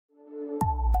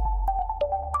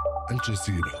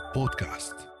الجزيرة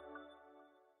بودكاست.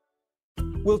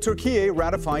 Will Turkiye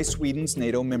ratify Sweden's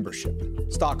NATO membership?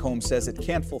 Stockholm says it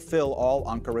can't fulfill all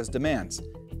Ankara's demands.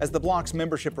 As the bloc's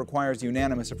membership requires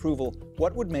unanimous approval,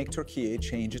 what would make Turkiye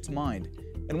change its mind?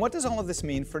 And what does all of this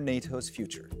mean for NATO's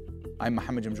future? I'm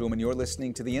Mohammed Jamjoom, and you're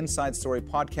listening to the Inside Story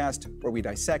podcast, where we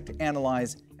dissect,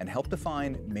 analyze, and help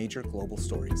define major global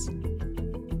stories.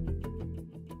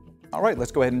 All right,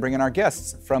 let's go ahead and bring in our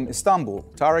guests. From Istanbul,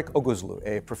 Tarik Oguzlu,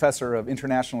 a professor of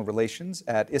international relations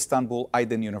at Istanbul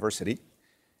Aydin University.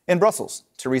 In Brussels,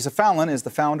 Theresa Fallon is the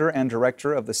founder and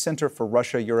director of the Center for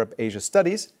Russia-Europe-Asia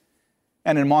Studies.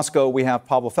 And in Moscow, we have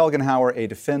Pavel Felgenhauer, a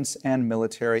defense and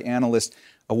military analyst.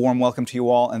 A warm welcome to you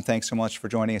all, and thanks so much for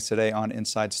joining us today on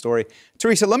Inside Story.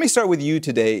 Theresa, let me start with you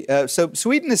today. So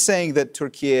Sweden is saying that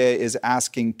Turkiye is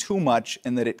asking too much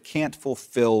and that it can't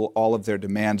fulfill all of their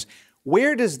demands.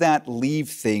 Where does that leave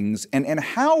things, and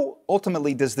how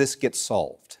ultimately does this get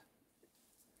solved?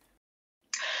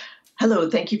 Hello,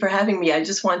 thank you for having me. I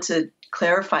just want to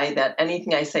clarify that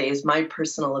anything I say is my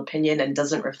personal opinion and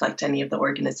doesn't reflect any of the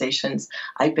organizations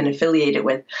I've been affiliated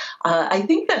with. I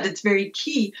think that it's very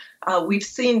key. We've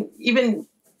seen, even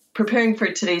preparing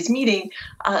for today's meeting,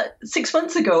 6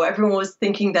 months ago, everyone was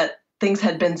thinking that things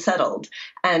had been settled.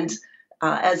 And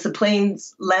as the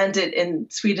planes landed in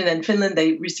Sweden and Finland,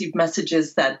 they received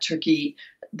messages that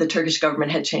the Turkish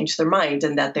government had changed their mind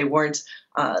and that they weren't,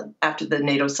 after the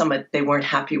NATO summit, they weren't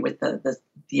happy with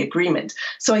the agreement.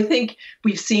 So I think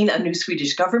we've seen a new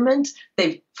Swedish government.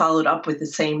 They've followed up with the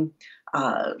same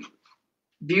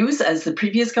views as the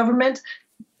previous government.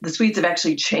 The Swedes have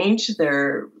actually changed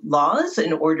their laws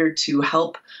in order to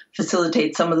help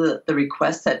facilitate some of the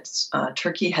requests that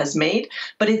Turkey has made.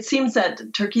 But it seems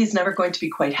that Turkey is never going to be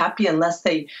quite happy unless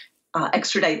they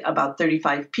extradite about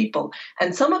 35 people.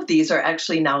 And some of these are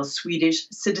actually now Swedish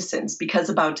citizens, because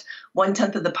about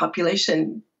 1/10 of the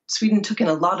population, Sweden took in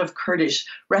a lot of Kurdish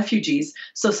refugees.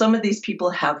 So some of these people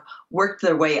have worked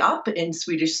their way up in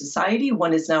Swedish society.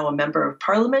 One is now a member of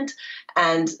parliament,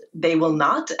 and they will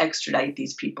not extradite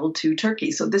these people to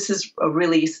Turkey. So this is a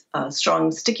really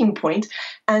strong sticking point.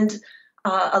 And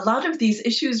a lot of these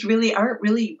issues really aren't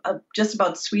just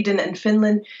about Sweden and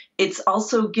Finland. It's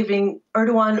also giving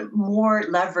Erdogan more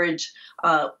leverage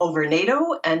over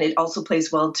NATO, and it also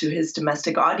plays well to his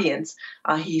domestic audience.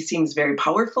 He seems very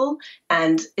powerful,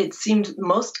 and it seemed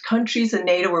most countries in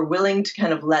NATO were willing to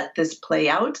kind of let this play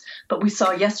out. But we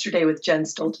saw yesterday with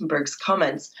Jens Stoltenberg's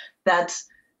comments that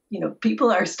people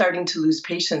are starting to lose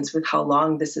patience with how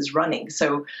long this is running.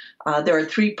 So there are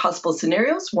three possible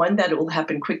scenarios. One, that it will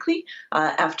happen quickly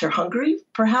after Hungary,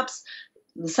 perhaps.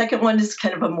 The second one is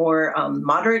kind of a more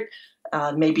moderate.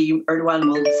 Maybe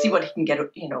Erdogan will see what he can get,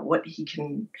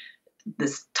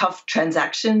 this tough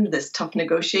transaction, this tough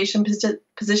negotiation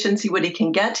position, see what he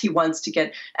can get. He wants to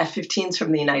get F-16s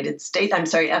from the United States.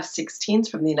 F-16s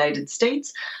from the United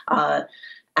States.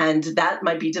 And that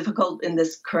might be difficult in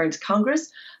this current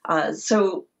Congress.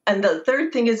 And the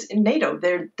third thing is in NATO.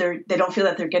 They don't feel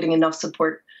that they're getting enough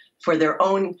support for their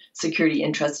own security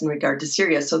interests in regard to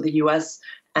Syria. So the U.S.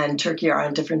 and Turkey are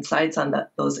on different sides on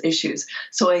those issues.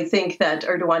 So I think that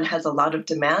Erdogan has a lot of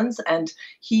demands, and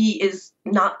he is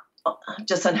not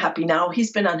just unhappy now.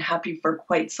 He's been unhappy for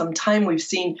quite some time. We've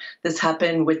seen this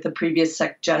happen with the previous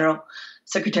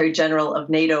Secretary General of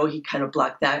NATO. He kind of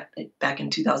blocked that back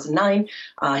in 2009.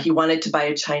 He wanted to buy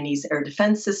a Chinese air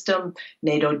defense system.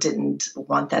 NATO didn't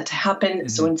want that to happen. Mm-hmm.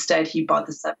 So instead, he bought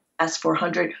the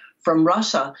S-400 from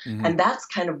Russia. Mm-hmm. And that's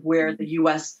kind of where the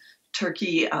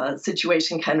U.S.-Turkey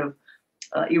situation kind of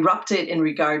erupted in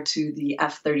regard to the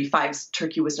F-35s.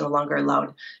 Turkey was no longer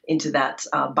allowed into that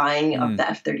buying of the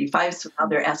F-35s, so now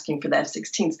they're asking for the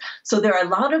F-16s. So there are a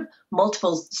lot of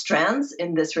multiple strands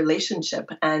in this relationship,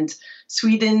 and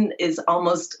Sweden is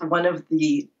almost one of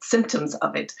the symptoms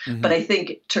of it. Mm-hmm. But I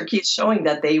think Turkey is showing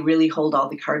that they really hold all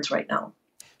the cards right now.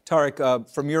 Tarik,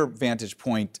 from your vantage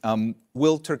point,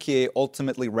 will Turkey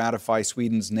ultimately ratify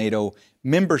Sweden's NATO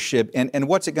membership, and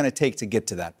what's it going to take to get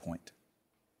to that point?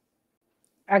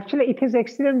 Actually, it is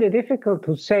extremely difficult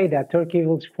to say that Turkey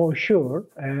will for sure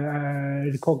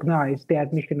recognize the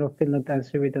admission of Finland and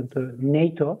Sweden to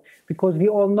NATO, because we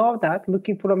all know that,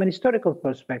 looking from an historical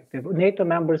perspective, NATO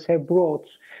members have brought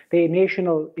their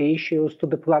national issues to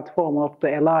the platform of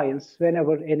the alliance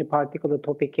whenever any particular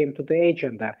topic came to the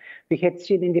agenda. We had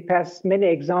seen in the past many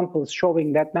examples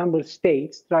showing that member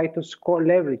states try to score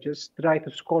leverages, try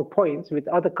to score points with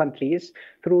other countries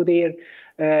through their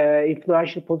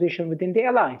influential position within the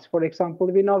alliance. alliance. For example,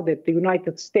 we know that the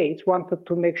United States wanted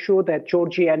to make sure that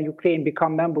Georgia and Ukraine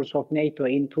become members of NATO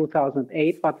in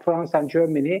 2008, but France and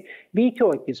Germany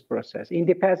vetoed this process. In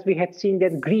the past, we had seen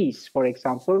that Greece, for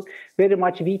example, very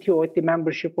much vetoed the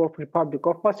membership of Republic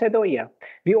of Macedonia.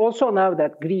 We also know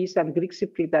that Greece and Greek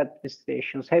Cypriot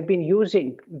administrations have been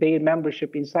using their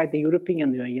membership inside the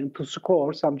European Union to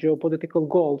score some geopolitical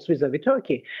goals vis-à-vis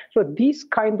Turkey. So these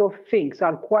kind of things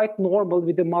are quite normal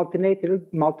with the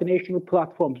multinational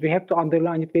platforms. We have to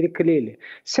underline it very clearly.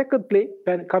 Secondly,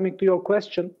 when coming to your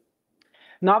question,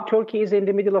 now Turkey is in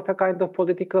the middle of a kind of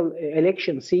political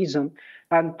election season,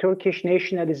 and Turkish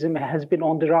nationalism has been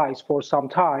on the rise for some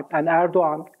time. And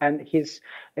Erdogan and his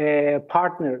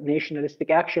partner, Nationalistic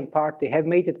Action Party, have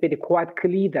made it very quite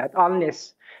clear that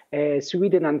unless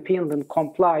Sweden and Finland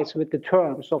complies with the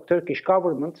terms of Turkish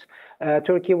government,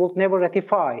 Turkey will never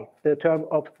ratify the term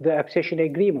of the accession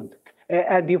agreement.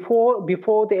 And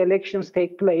before the elections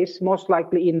take place, most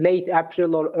likely in late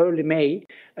April or early May,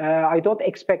 I don't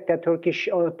expect that Turkish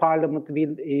parliament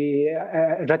will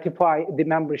ratify the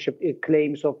membership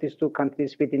claims of these two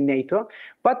countries within NATO.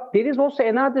 But there is also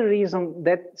another reason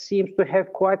that seems to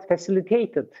have quite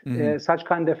facilitated such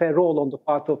kind of a role on the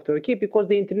part of Turkey, because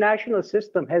the international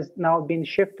system has now been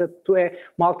shifted to a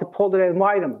multipolar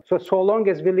environment. So long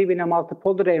as we live in a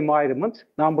multipolar environment,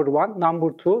 number one.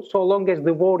 Number two, so long as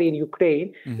the war in Ukraine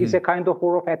is a kind of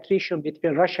war of attrition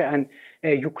between Russia and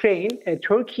Ukraine,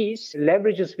 Turkey's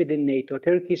leverages within NATO,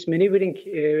 Turkey's maneuvering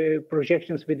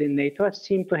projections within NATO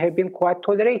seem to have been quite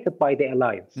tolerated by the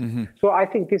alliance. So I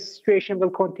think this situation will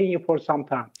continue for some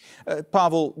time.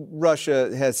 Pavel,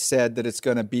 Russia has said that it's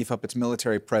going to beef up its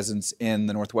military presence in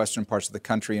the northwestern parts of the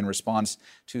country in response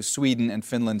to Sweden and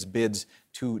Finland's bids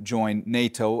to join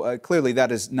NATO. Clearly,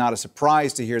 that is not a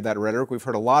surprise to hear that rhetoric. We've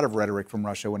heard a lot of rhetoric from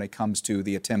Russia when it comes to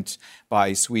the attempts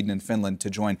by Sweden and Finland to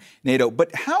join NATO.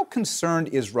 But how concerned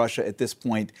is Russia at this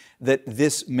point that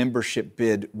this membership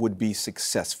bid would be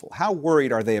successful? How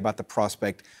worried are they about the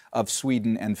prospect of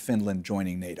Sweden and Finland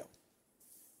joining NATO?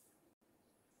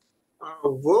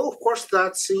 Well, of course,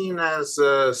 that's seen as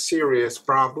a serious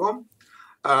problem.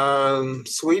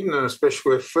 Sweden and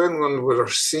especially Finland were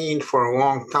seen for a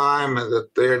long time and that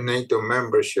their NATO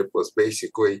membership was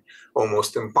basically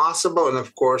almost impossible. And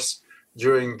of course,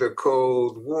 during the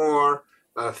Cold War,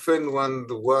 Finland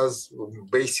was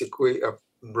basically a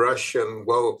Russian,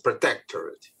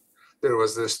 protectorate. There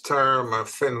was this term of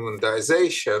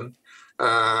Finlandization,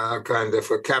 kind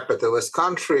of a capitalist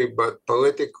country, but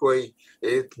politically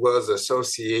it was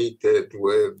associated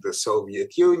with the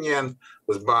Soviet Union,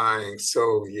 was buying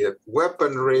Soviet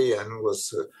weaponry, and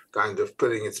was kind of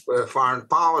putting its foreign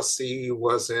policy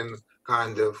was in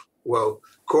kind of,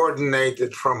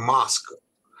 coordinated from Moscow.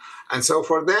 And so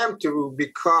for them to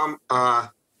become an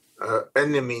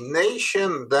enemy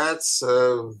nation, that's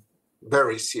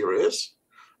very serious.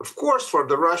 Of course, for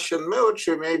the Russian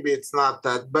military, maybe it's not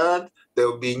that bad. There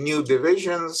will be new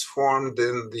divisions formed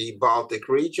in the Baltic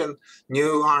region.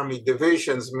 New army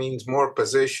divisions means more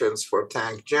positions for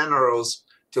tank generals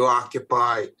to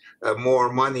occupy,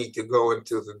 more money to go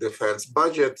into the defense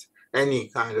budget. Any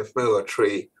kind of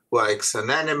military likes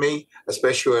an enemy,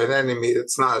 especially an enemy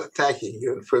that's not attacking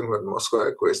you. In Finland, most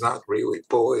likely is not really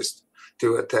poised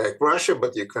to attack Russia,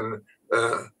 but you can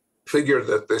figure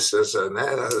that this is a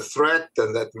threat,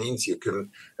 and that means you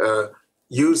can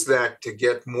use that to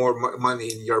get more money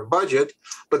in your budget.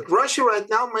 But Russia right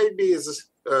now maybe is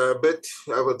a bit,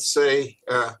 I would say,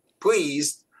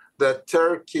 pleased that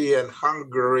Turkey and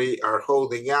Hungary are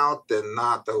holding out and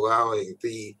not allowing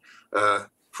the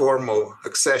formal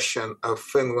accession of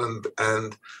Finland and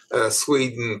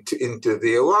Sweden into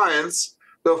the alliance.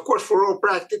 Though, of course, for all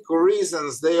practical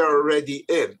reasons, they are already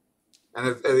in. And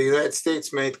the United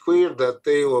States made clear that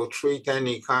they will treat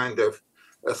any kind of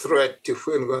a threat to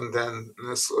Finland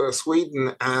and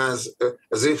Sweden as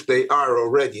if they are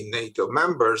already NATO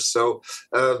members. So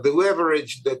the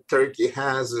leverage that Turkey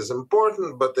has is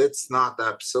important, but it's not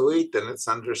absolute. And it's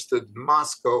understood in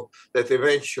Moscow that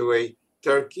eventually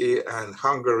Turkey and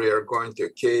Hungary are going to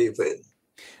cave in.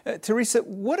 Theresa,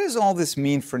 what does all this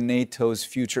mean for NATO's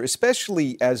future,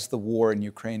 especially as the war in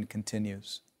Ukraine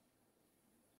continues?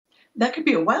 That could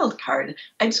be a wild card.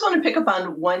 I just want to pick up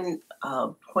on one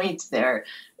point there.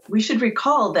 We should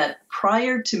recall that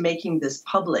prior to making this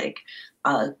public,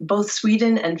 both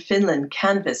Sweden and Finland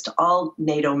canvassed all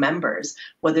NATO members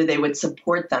whether they would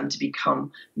support them to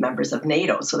become members of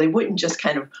NATO. So they wouldn't just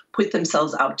kind of put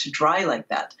themselves out to dry like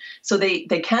that. So they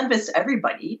canvassed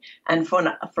everybody. And from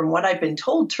what I've been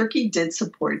told, Turkey did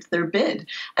support their bid.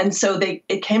 And so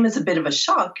it came as a bit of a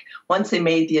shock once they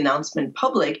made the announcement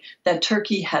public that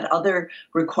Turkey had other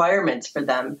requirements for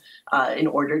them in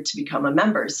order to become a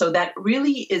member. So that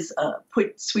really is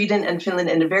put Sweden and Finland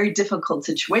in a very difficult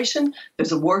situation.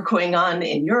 There's a war going on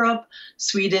in Europe.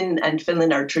 Sweden and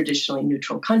Finland are traditionally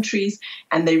neutral countries,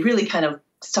 and they really kind of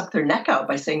stuck their neck out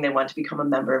by saying they want to become a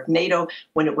member of NATO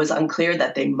when it was unclear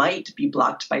that they might be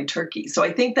blocked by Turkey. So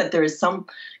I think that there is some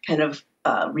kind of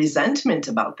resentment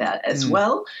about that as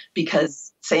well,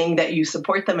 because saying that you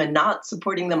support them and not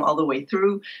supporting them all the way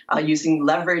through, using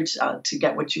leverage to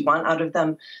get what you want out of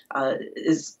them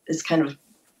is kind of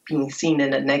being seen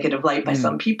in a negative light by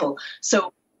some people.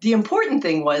 So the important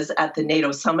thing was at the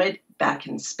NATO summit back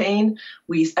in Spain,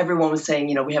 everyone was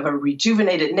saying, we have a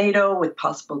rejuvenated NATO with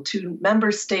possible 2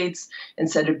 member states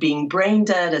instead of being brain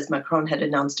dead, as Macron had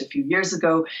announced a few years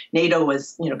ago. NATO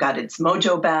was, got its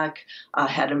mojo back,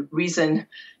 had a reason,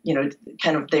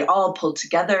 they all pulled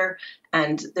together,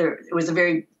 and it was a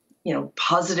very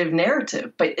positive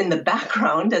narrative. But in the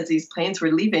background, as these planes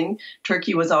were leaving,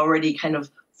 Turkey was already kind of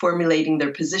formulating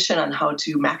their position on how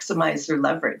to maximize their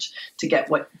leverage to get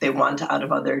what they want out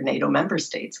of other NATO member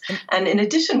states. And in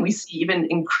addition, we see even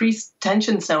increased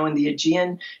tensions now in the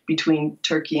Aegean between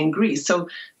Turkey and Greece. So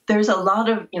there's a lot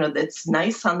of, it's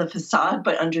nice on the facade,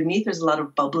 but underneath there's a lot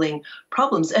of bubbling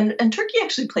problems. And Turkey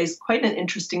actually plays quite an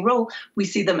interesting role. We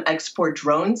see them export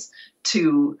drones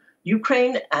to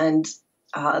Ukraine, and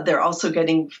they're also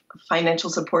getting financial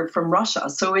support from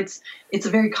Russia. So it's a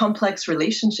very complex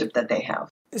relationship that they have.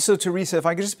 So, Theresa, if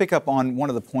I could just pick up on one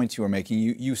of the points you were making,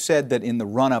 you said that in the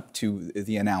run-up to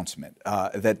the announcement,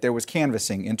 that there was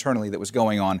canvassing internally that was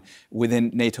going on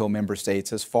within NATO member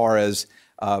states as far as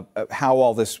how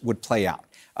all this would play out.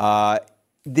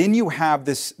 Then you have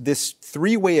this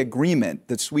 3-way agreement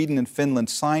that Sweden and Finland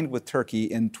signed with Turkey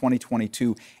in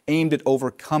 2022 aimed at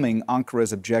overcoming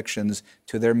Ankara's objections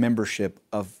to their membership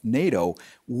of NATO.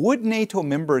 Would NATO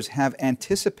members have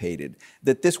anticipated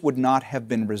that this would not have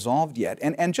been resolved yet?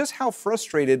 And just how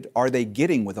frustrated are they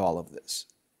getting with all of this?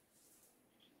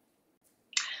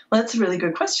 Well, that's a really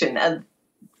good question.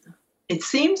 It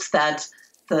seems that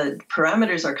the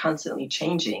parameters are constantly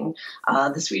changing.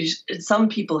 Some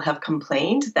people have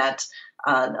complained that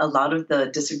a lot of the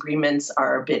disagreements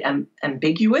are a bit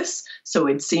ambiguous, so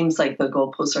it seems like the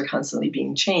goalposts are constantly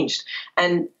being changed.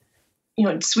 And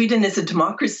Sweden is a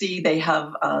democracy. They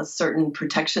have certain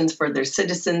protections for their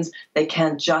citizens. They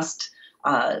can't just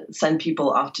send people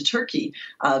off to Turkey,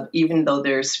 even though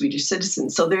they're Swedish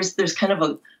citizens. So there's kind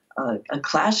of a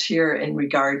clash here in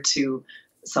regard to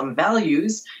some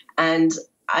values. And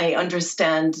I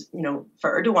understand,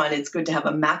 for Erdogan, it's good to have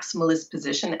a maximalist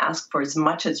position, ask for as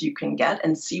much as you can get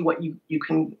and see what you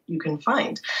can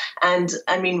find. And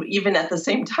I mean, even at the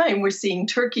same time, we're seeing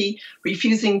Turkey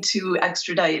refusing to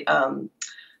extradite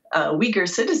Uyghur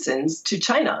citizens to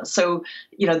China. So,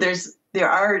 there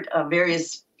are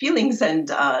various feelings and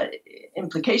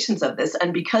implications of this.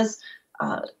 And because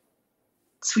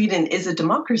Sweden is a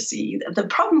democracy, the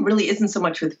problem really isn't so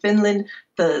much with Finland.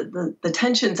 The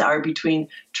tensions are between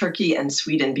Turkey and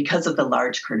Sweden because of the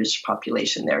large Kurdish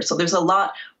population there. So there's a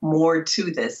lot more to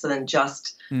this than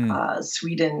just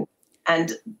Sweden.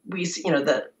 And we see,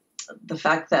 the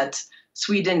fact that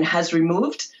Sweden has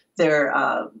removed their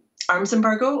arms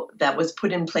embargo that was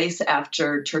put in place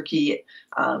after Turkey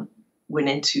went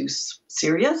into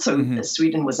Syria. So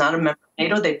Sweden was not a member of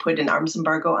NATO. They put an arms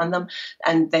embargo on them,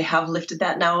 and they have lifted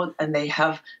that now, and they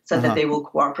have said that they will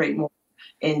cooperate more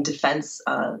in defense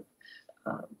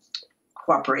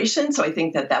cooperation. So I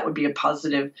think that would be a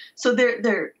positive. So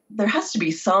there has to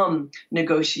be some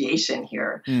negotiation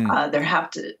here. There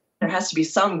has to be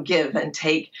some give and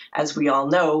take. As we all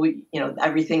know,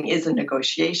 everything is a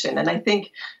negotiation. And I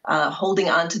think holding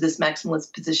on to this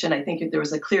maximalist position, I think there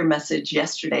was a clear message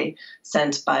yesterday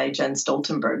sent by Jens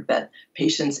Stoltenberg that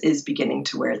patience is beginning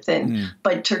to wear thin.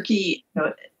 But Turkey,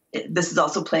 this is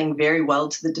also playing very well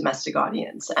to the domestic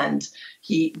audience. And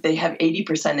they have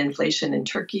 80% inflation in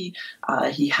Turkey.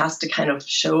 He has to kind of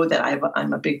show that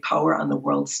I'm a big power on the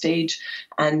world stage.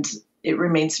 And it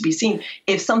remains to be seen.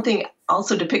 If something,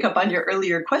 also to pick up on your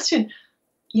earlier question,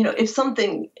 if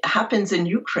something happens in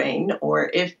Ukraine, or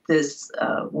if this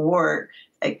war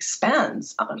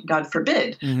expands, God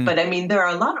forbid, but I mean, there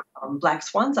are a lot of black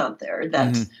swans out there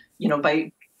that,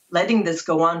 by letting this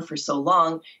go on for so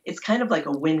long, it's kind of like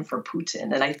a win for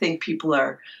Putin. And I think people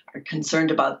are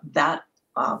concerned about that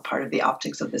part of the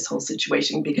optics of this whole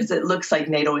situation, because it looks like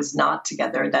NATO is not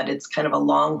together, that it's kind of a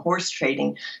long horse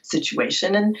trading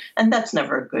situation. And that's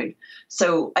never good.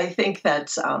 So I think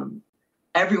that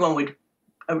everyone would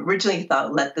originally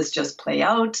thought, let this just play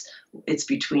out. It's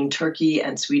between Turkey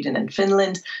and Sweden and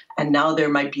Finland. And now there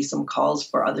might be some calls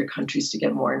for other countries to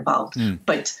get more involved.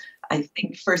 But I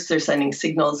think first they're sending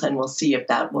signals, and we'll see if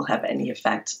that will have any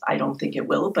effect. I don't think it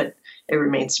will, but it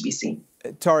remains to be seen.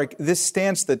 Tarik, this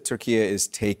stance that Turkiye is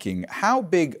taking, how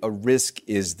big a risk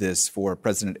is this for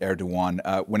President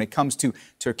Erdogan when it comes to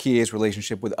Turkiye's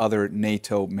relationship with other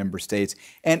NATO member states?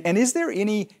 And is there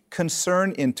any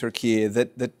concern in Turkiye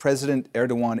that President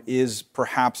Erdogan is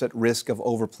perhaps at risk of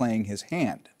overplaying his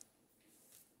hand?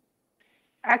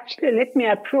 Actually, let me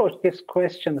approach this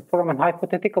question from a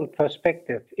hypothetical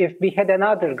perspective. If we had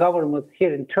another government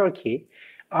here in Turkey,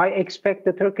 I expect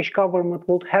the Turkish government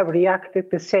would have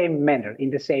reacted the same manner, in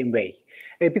the same way.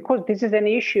 Because this is an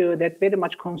issue that very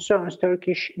much concerns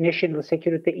Turkish national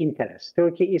security interests.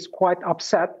 Turkey is quite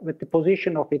upset with the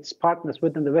position of its partners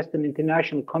within the Western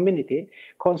international community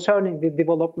concerning the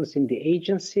developments in the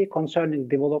agency, concerning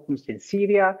developments in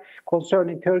Syria,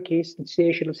 concerning Turkey's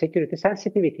national security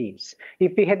sensitivities.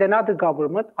 If we had another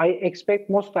government, I expect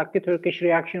most likely Turkish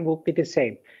reaction would be the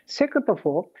same. Second of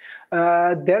all,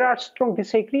 there are strong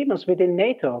disagreements within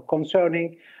NATO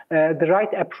concerning the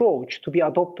right approach to be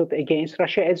adopted against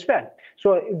Russia as well.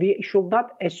 So we should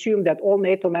not assume that all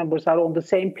NATO members are on the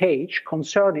same page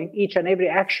concerning each and every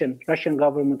action Russian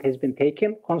government has been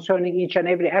taking, concerning each and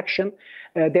every action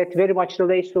that very much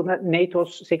relates to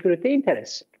NATO's security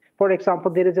interests. For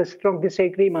example, there is a strong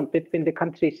disagreement between the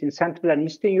countries in Central and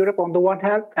Eastern Europe on the one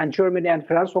hand, and Germany and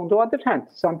France on the other hand.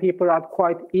 Some people are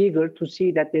quite eager to see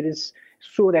that there is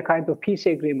soon a kind of peace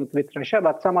agreement with Russia,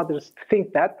 but some others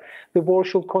think that the war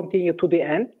should continue to the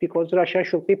end because Russia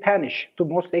should be punished to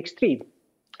most extreme.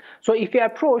 So if we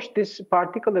approach this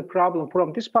particular problem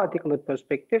from this particular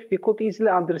perspective, we could easily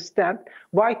understand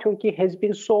why Turkey has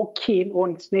been so keen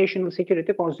on its national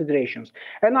security considerations.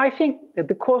 And I think that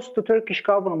the cost to Turkish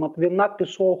government will not be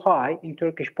so high in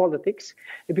Turkish politics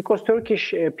because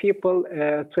Turkish people,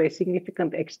 to a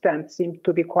significant extent, seem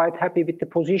to be quite happy with the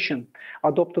position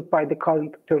adopted by the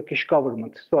current Turkish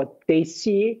government. So they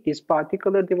see this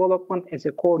particular development as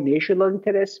a core national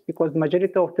interest because the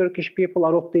majority of Turkish people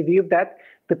are of the view that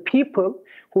the people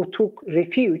who took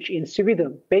refuge in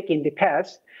Sweden back in the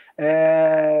past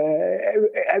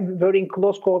were in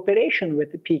close cooperation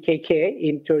with the PKK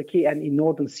in Turkey and in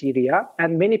northern Syria.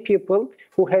 And many people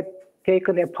who had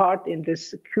taken a part in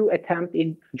this coup attempt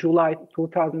in July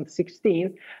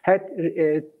 2016 had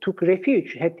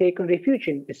taken refuge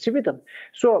in Sweden.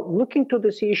 So looking to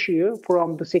this issue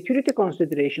from the security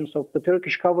considerations of the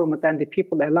Turkish government and the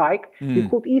people alike, we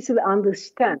could easily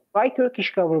understand why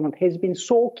Turkish government has been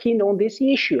so keen on this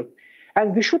issue.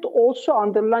 And we should also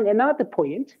underline another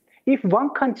point. If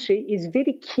one country is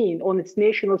very keen on its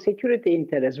national security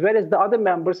interests, whereas the other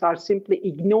members are simply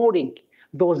ignoring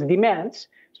those demands,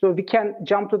 so we can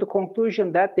jump to the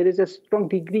conclusion that there is a strong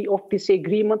degree of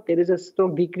disagreement, there is a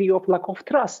strong degree of lack of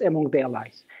trust among the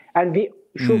allies. And we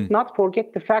should not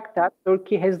forget the fact that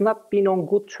Turkey has not been on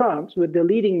good terms with the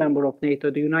leading member of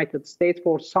NATO, the United States,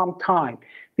 for some time.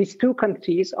 These two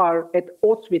countries are at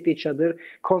odds with each other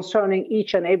concerning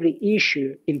each and every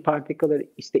issue, in particular,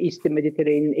 is the Eastern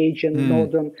Mediterranean, Asian,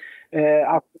 Northern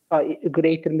Africa,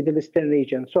 Greater Middle Eastern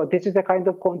region. So this is a kind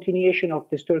of continuation of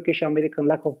this Turkish-American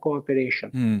lack of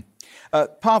cooperation.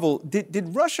 Pavel,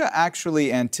 did Russia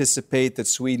actually anticipate that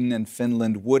Sweden and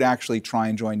Finland would actually try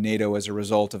and join NATO as a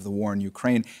result of the war in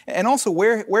Ukraine? And also,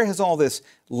 where has all this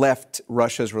left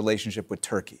Russia's relationship with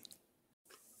Turkey?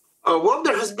 Well,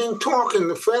 there has been talk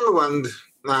in Finland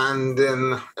and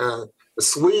in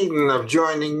Sweden of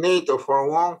joining NATO for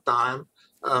a long time.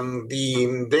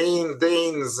 The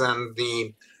Danes and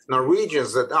the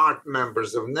Norwegians that aren't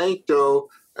members of NATO,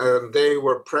 they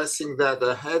were pressing that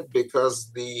ahead because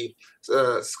the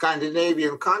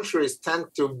Scandinavian countries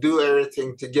tend to do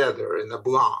everything together in a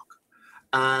bloc,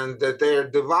 and that they are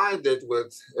divided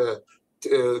with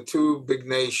two big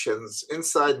nations,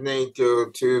 inside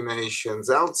NATO, two nations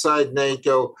outside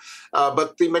NATO.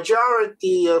 But the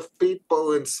majority of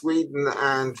people in Sweden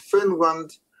and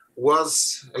Finland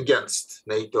was against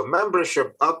NATO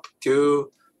membership up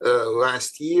to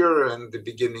last year and the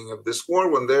beginning of this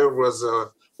war, when there was a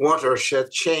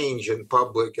watershed change in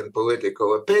public and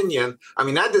political opinion. I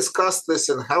mean, I discussed this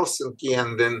in Helsinki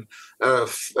and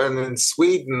in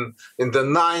Sweden in the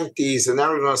 90s, and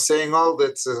everyone was saying, oh,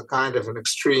 that's a kind of an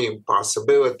extreme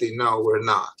possibility. No, we're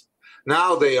not.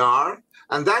 Now they are.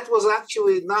 And that was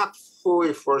actually not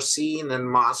fully foreseen in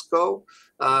Moscow.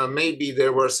 Maybe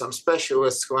there were some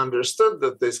specialists who understood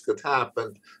that this could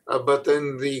happen, but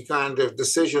in the kind of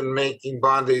decision-making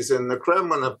bodies in the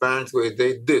Kremlin, apparently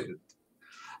they didn't.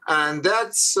 And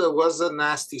that was a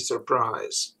nasty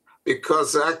surprise,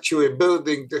 because actually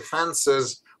building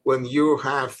defenses when you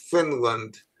have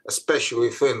Finland,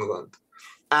 especially Finland,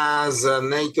 as a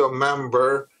NATO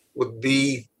member would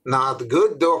be not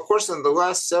good. Though, of course, in the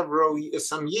last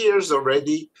some years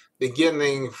already,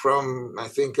 beginning from, I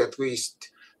think, at least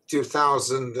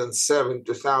 2007,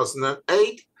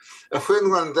 2008,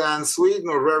 Finland and Sweden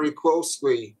were very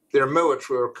closely, their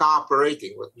military were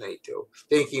cooperating with NATO,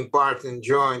 taking part in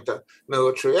joint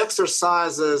military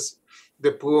exercises,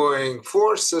 deploying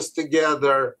forces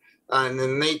together. And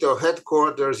in NATO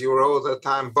headquarters, you were all the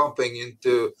time bumping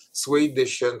into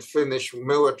Swedish and Finnish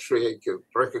military. You could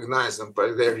recognize them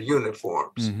by their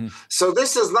uniforms. Mm-hmm. So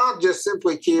this is not just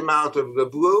simply came out of the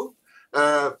blue.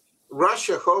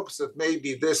 Russia hopes that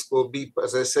maybe this will be,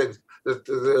 as I said, that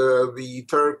the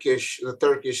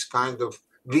Turkish kind of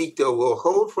veto will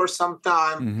hold for some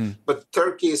time. Mm-hmm. But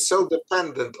Turkey is so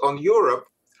dependent on Europe,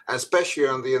 especially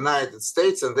on the United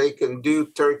States, and they can do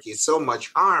Turkey so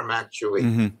much harm, actually,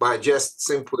 mm-hmm. by just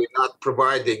simply not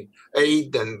providing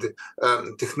aid and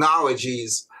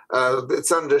technologies.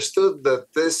 It's understood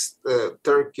that this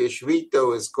Turkish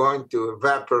veto is going to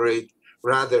evaporate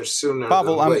rather sooner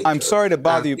Pavel, than later. I'm sorry to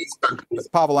bother you.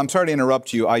 Pavel, I'm sorry to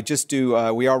interrupt you. I just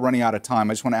do, we are running out of time.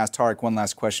 I just want to ask Tarik one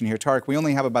last question here. Tarik, we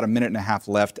only have about a minute and a half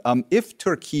left. If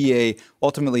Turkiye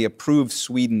ultimately approves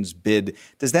Sweden's bid,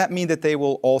 does that mean that they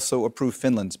will also approve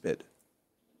Finland's bid?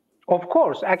 Of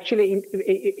course. Actually,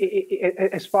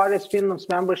 as far as Finland's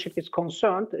membership is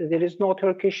concerned, there is no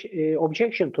Turkish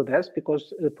objection to this,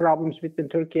 because the problems between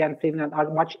Turkey and Finland are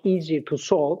much easier to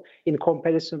solve in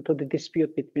comparison to the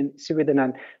dispute between Sweden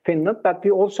and Finland. But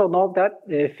we also know that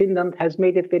Finland has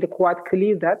made it very quite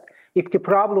clear that if the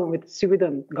problem with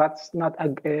Sweden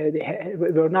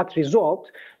were not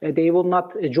resolved, they will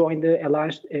not join the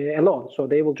alliance alone. So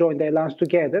they will join the alliance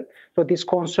together. So this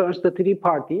concerns the three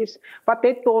parties. But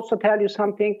let me also tell you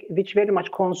something which very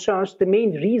much concerns the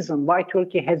main reason why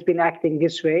Turkey has been acting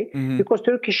this way. Mm-hmm. Because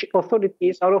Turkish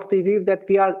authorities are of the view that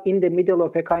we are in the middle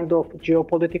of a kind of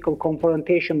geopolitical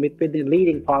confrontation between the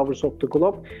leading powers of the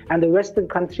globe, and the Western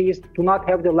countries do not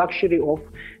have the luxury of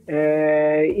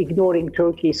ignoring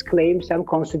Turkey's claims and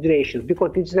considerations,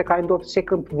 because this is a kind of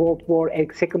second Cold War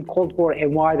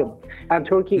environment, and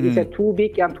Turkey is a too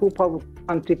big and too powerful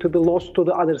country to be lost to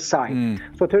the other side.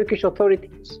 So Turkish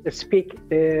authorities speak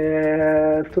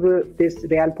through this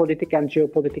realpolitik and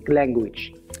geopolitik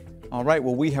language. All right,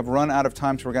 well, we have run out of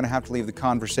time, so we're going to have to leave the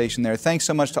conversation there. Thanks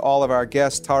so much to all of our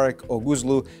guests, Tarik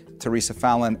Oguzlu, Theresa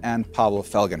Fallon, and Pavel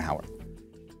Felgenhauer.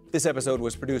 This episode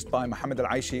was produced by Mohammed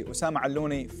Al-Aishi, Osama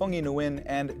Allouni, Fungi Nguyen,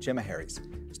 and Gemma Harris.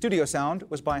 Studio sound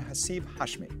was by Hasib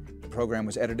Hashmi. The program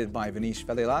was edited by Vanish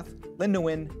Velilath, Lynn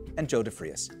Nguyen, and Joe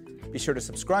DeFrias. Be sure to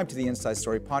subscribe to the Inside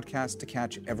Story podcast to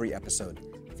catch every episode.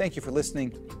 Thank you for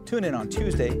listening. Tune in on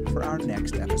Tuesday for our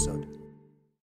next episode.